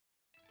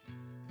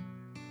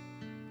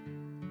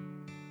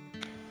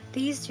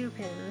these two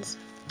pins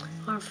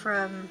are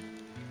from,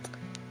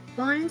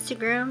 well, on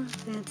Instagram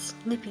it's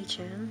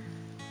Nippychan,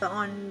 but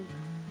on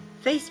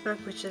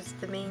Facebook, which is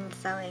the main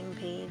selling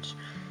page,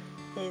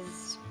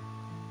 is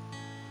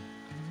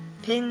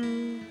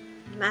Pin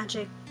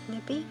Magic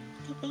Nippy,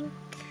 I think.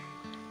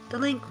 The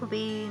link will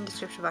be in the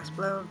description box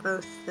below,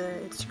 both the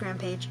Instagram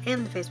page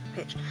and the Facebook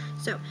page.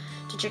 So,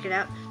 to check it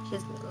out,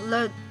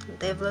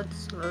 they have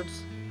loads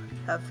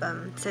of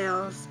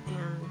sales,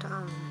 and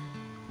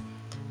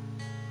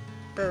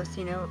both,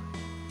 you know,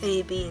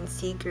 A, B, and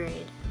C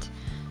grade.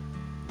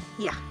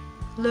 Yeah,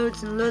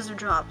 loads and loads of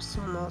drops,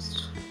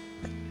 almost,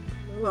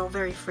 well,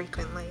 very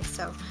frequently,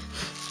 so.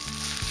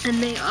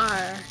 And they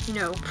are, you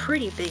know,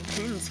 pretty big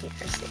pins here,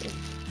 see.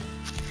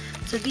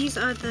 So these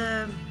are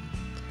the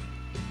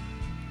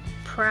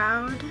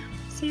Proud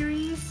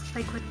series,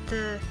 like with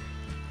the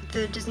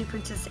Disney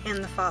Princess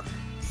and the Father.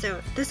 So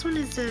this one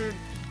is a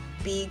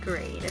B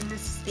grade, and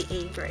this is the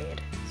A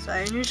grade. So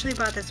I initially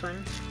bought this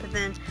one, but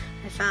then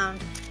I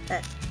found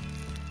that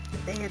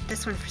they had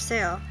this one for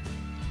sale,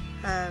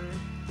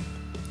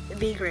 the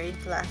B grade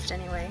left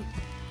anyway,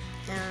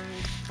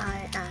 and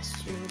I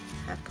asked to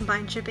have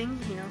combined shipping,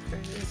 you know, for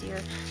easier.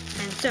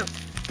 And so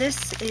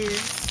this is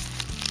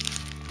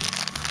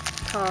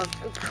called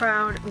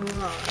Proud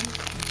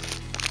Mulan.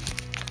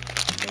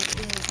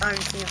 It is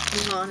obviously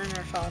Mulan and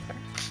her father.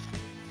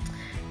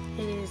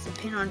 It is a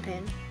pin on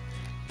pin.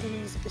 It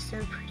is so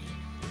pretty.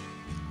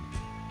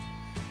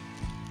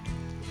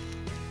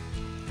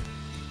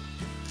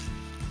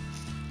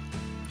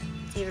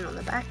 It's even on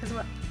the back as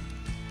well.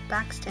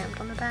 Back stamped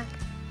on the back.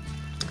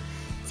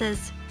 It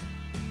says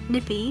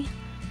Nippy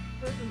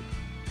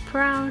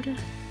Proud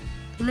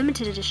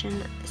Limited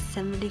Edition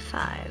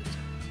 75.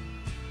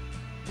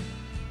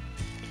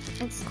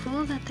 It's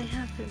cool that they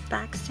have the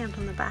back stamped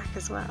on the back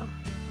as well.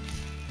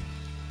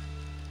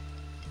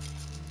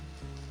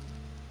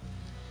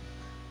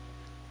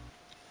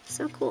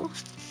 So cool.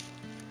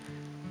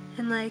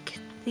 And like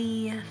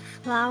the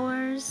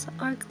flowers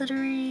are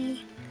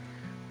glittery,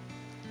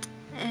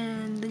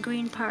 and the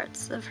green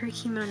parts of her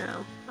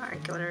kimono are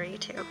glittery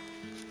too.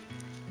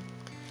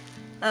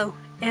 Oh,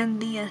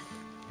 and the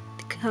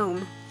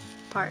comb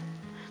part,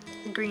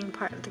 the green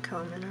part of the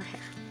comb in her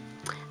hair,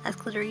 that's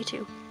glittery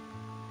too.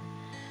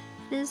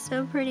 It is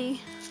so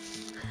pretty.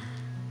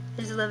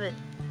 I just love it.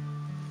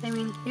 I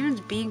mean, even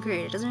it's B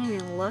grade, it doesn't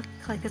even look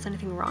like there's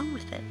anything wrong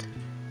with it.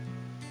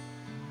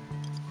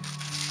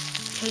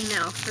 Okay,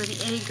 now for the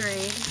A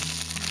grade,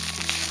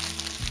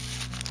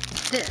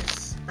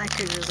 this, I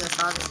couldn't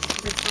resist obviously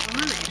because it's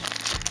Little Mermaid.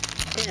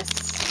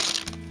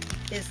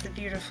 This is the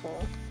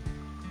beautiful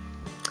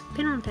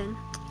pin on pin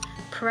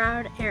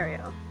Proud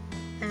Ariel,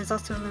 and it's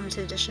also a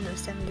limited edition of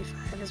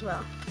 75 as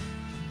well.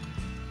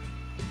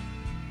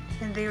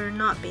 And they will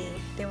not be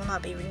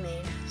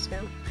remade, so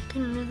I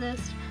couldn't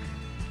resist.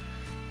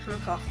 I'm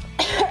gonna cough.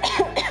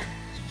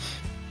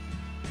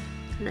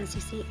 And as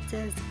you see, it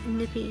says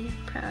Nippy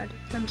Proud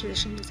Limited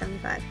Edition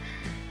 75,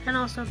 and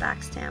also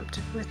back stamped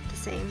with the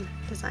same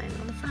design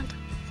on the front.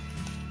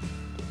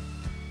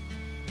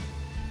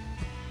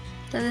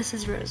 So this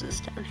is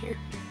roses down here.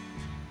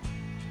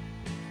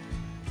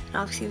 And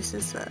obviously this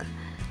is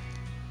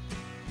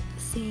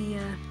sea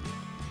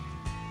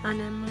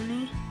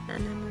anemone.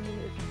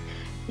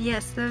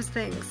 Yes, those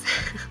things.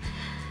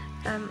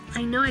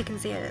 I know I can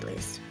see it at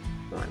least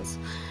once.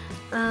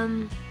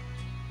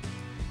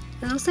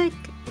 It looks like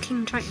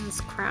King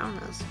Triton's crown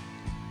is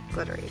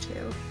glittery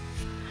too.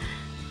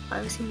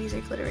 Obviously these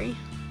are glittery.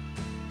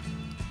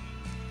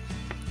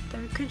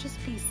 There could just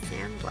be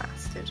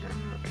sandblasted,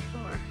 I'm not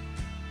sure.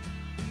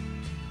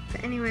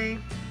 But anyway,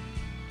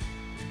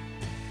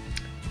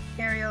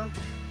 Ariel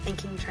and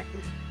King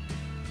Triton.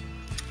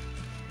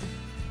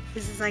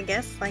 This is, I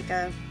guess, like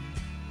a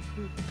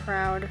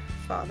Proud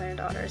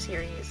father-daughter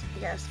series, I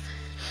guess,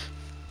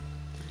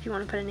 if you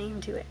want to put a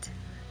name to it.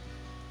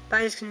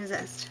 But I just couldn't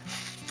resist.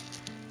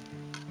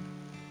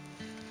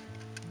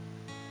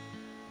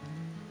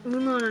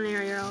 Mulan and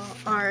Ariel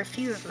are a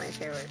few of my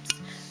favorites.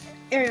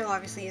 Ariel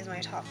obviously is my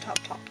top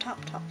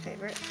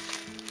favorite.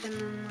 And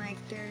then like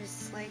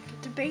there's like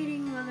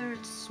debating whether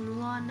it's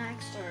Mulan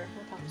next or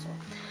Rapunzel.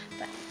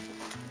 But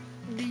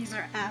these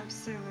are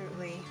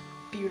absolutely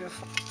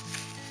beautiful.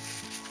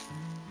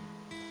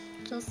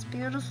 Just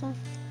beautiful.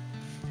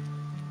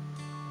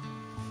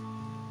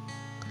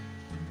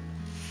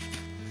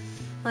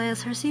 Oh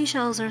yes, her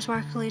seashells are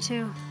sparkly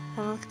too.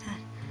 Have a look at that.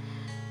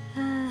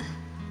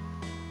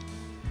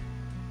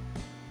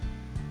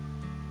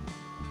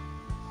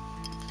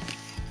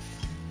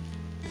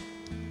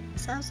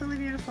 It's absolutely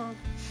beautiful.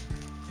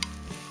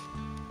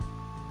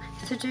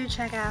 So do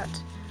check out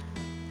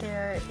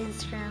their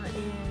Instagram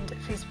and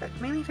Facebook.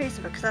 Mainly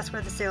Facebook, because that's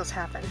where the sales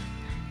happen.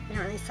 They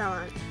don't really sell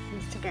on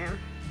Instagram.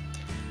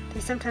 They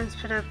sometimes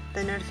put up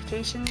the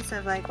notifications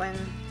of like when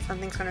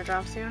something's going to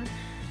drop soon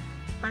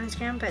on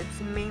Instagram, but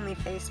it's mainly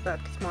Facebook.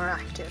 It's more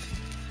active.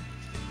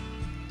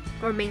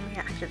 Or mainly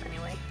active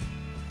anyway.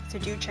 So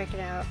do check it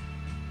out.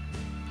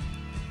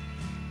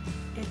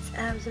 It's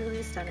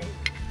absolutely stunning.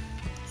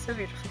 So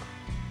beautiful.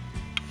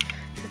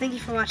 thank you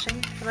for watching.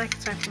 If you like,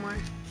 subscribe for more.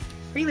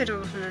 Ring the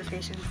doorbell for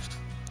notifications.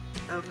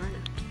 Over and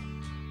out.